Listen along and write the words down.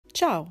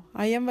Ciao,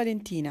 I am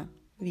Valentina,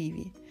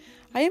 Vivi.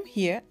 I am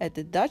here at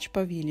the Dutch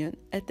Pavilion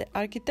at the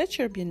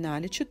Architecture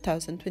Biennale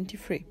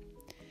 2023.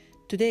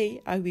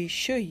 Today I will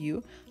show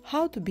you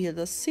how to build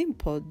a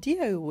simple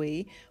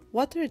DIY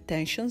water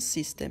retention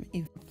system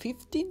in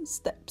 15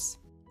 steps.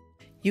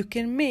 You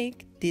can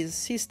make this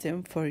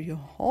system for your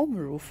home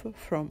roof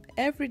from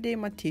everyday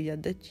material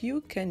that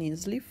you can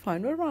easily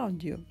find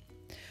around you.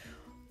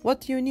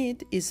 What you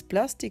need is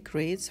plastic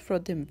crates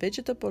from the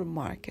vegetable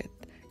market,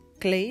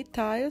 clay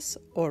tiles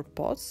or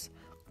pots,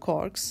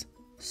 corks,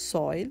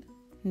 soil,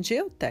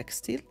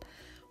 geotextile,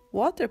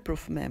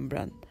 waterproof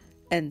membrane,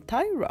 and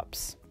tie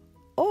wraps.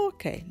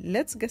 Okay,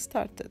 let's get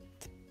started.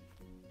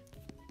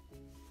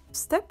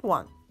 Step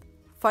 1.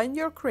 Find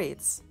your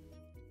crates.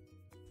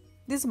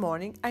 This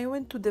morning I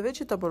went to the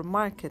vegetable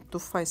market to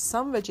find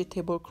some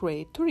vegetable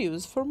crate to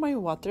use for my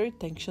water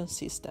retention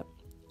system.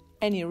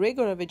 Any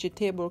regular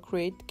vegetable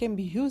crate can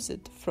be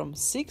used from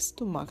 6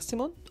 to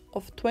maximum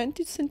of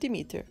 20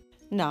 cm.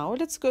 Now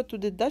let's go to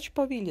the Dutch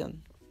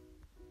Pavilion.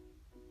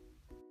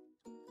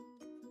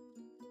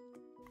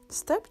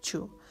 Step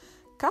 2.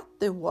 Cut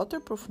the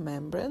waterproof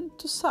membrane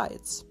to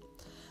size.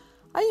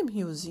 I am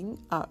using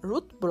a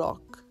root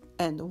block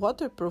and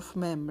waterproof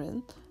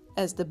membrane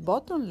as the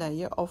bottom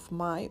layer of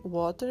my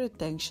water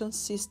retention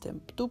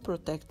system to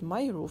protect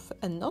my roof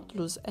and not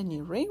lose any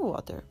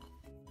rainwater.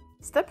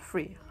 Step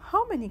 3.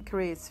 How many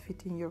crates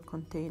fit in your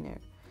container?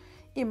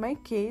 In my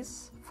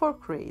case, 4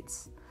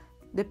 crates.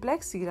 The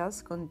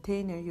plexiglass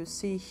container you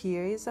see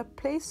here is a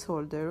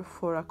placeholder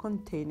for a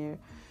container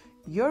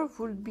you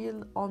will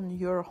build on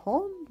your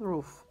own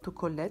roof to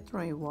collect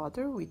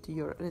rainwater with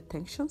your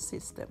retention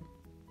system.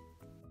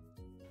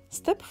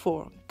 Step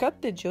 4.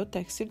 Cut the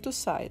geotextile to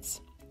size.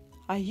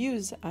 I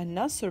use an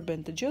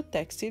absorbent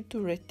geotextile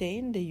to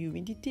retain the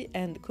humidity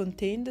and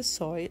contain the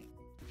soil.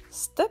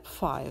 Step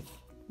 5.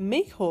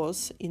 Make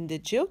holes in the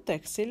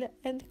geotextile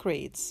and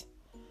crates.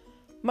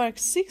 Mark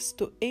 6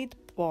 to 8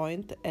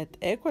 points at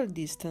equal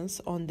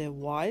distance on the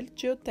wild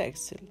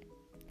geotextile.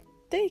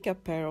 Take a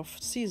pair of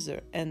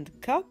scissors and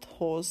cut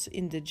holes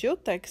in the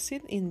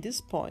geotextile in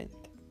this point.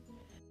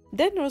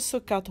 Then also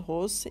cut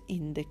holes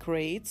in the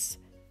crates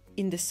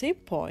in the same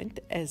point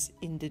as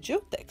in the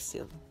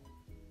geotextile.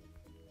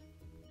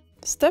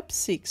 Step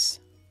 6.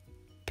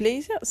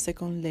 Place a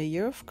second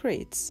layer of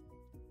crates.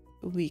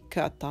 We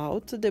cut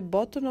out the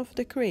bottom of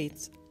the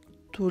crates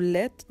to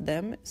let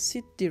them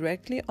sit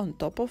directly on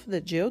top of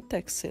the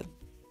geotextile.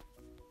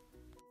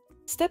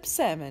 Step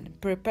 7.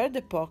 Prepare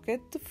the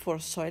pocket for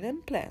soil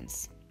and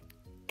plants.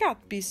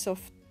 Cut pieces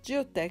of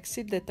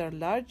geotextile that are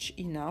large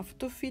enough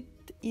to fit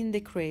in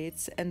the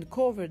crates and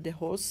cover the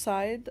whole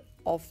side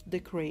of the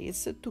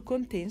crates to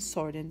contain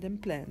soil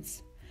and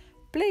plants.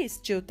 Place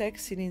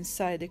geotextile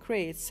inside the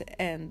crates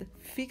and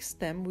fix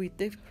them with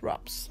the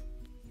wraps.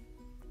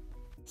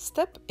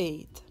 Step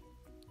 8.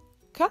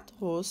 Cut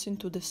holes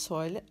into the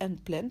soil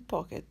and plant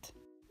pocket.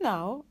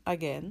 Now,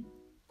 again,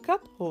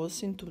 cut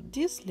holes into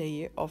this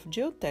layer of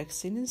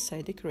geotextile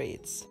inside the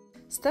crates.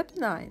 Step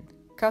 9.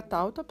 Cut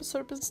out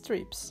absorbent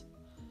strips.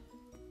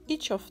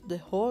 Each of the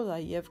holes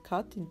I have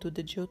cut into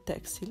the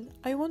geotextile,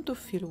 I want to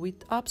fill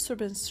with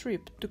absorbent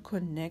strip to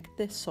connect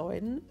the soil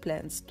and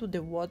plants to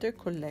the water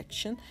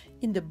collection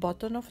in the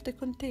bottom of the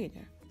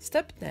container.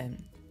 Step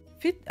 10.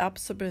 Fit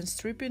absorbent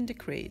strip in the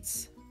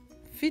crates.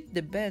 Fit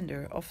the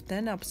bender of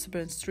 10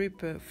 absorbent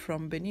strips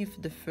from beneath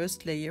the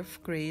first layer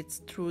of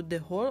crates through the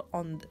hole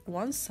on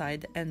one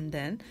side and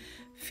then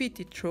fit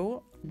it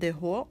through the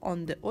hole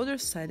on the other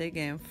side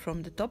again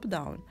from the top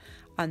down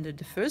under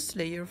the first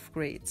layer of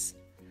crates.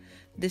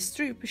 The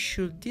strip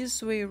should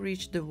this way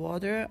reach the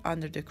water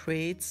under the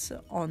crates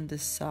on the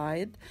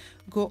side,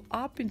 go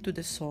up into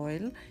the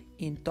soil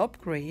in top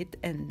crate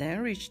and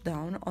then reach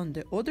down on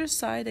the other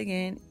side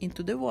again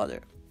into the water.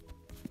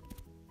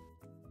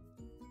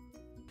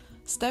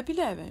 Step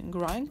 11.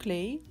 Grind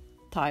clay,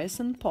 tiles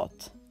and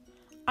pot.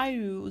 I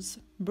use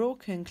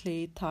broken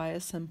clay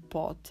tiles and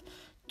pot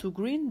to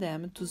grind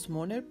them to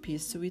smaller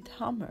pieces with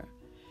hammer.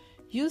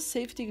 Use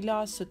safety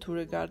glass to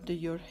regard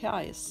your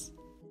eyes.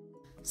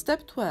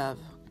 Step 12.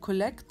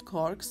 Collect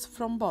corks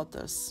from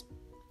bottles.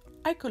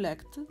 I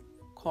collect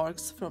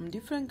corks from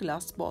different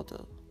glass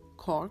bottles.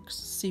 Corks,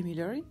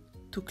 similarly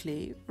to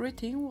clay,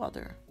 retain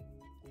water.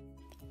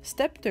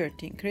 Step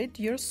 13. Create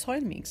your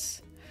soil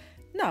mix.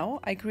 Now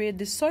I create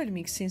the soil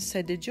mix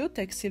inside the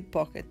geotextile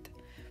pocket.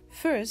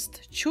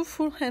 First, 2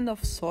 full hands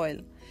of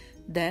soil.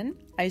 Then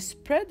I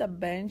spread a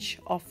bunch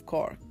of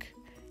cork.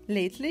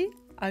 Lately,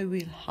 I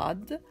will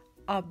add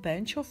a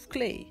bunch of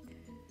clay.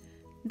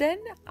 Then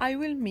I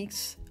will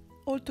mix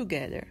all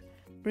together.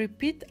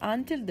 Repeat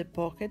until the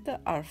pockets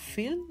are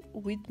filled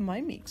with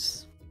my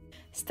mix.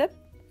 Step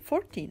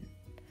 14.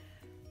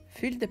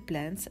 Fill the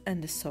plants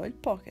and the soil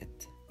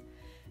pocket.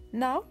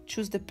 Now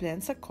choose the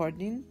plants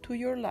according to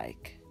your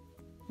like.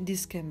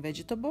 This can be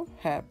vegetable,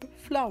 herb,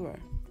 flower.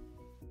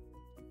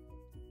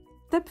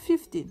 Step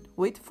 15.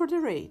 Wait for the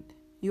rain.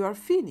 You are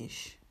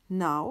finished.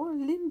 Now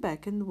lean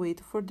back and wait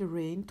for the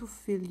rain to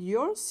fill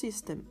your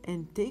system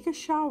and take a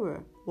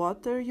shower,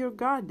 water your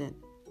garden,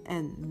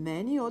 and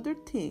many other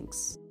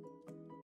things.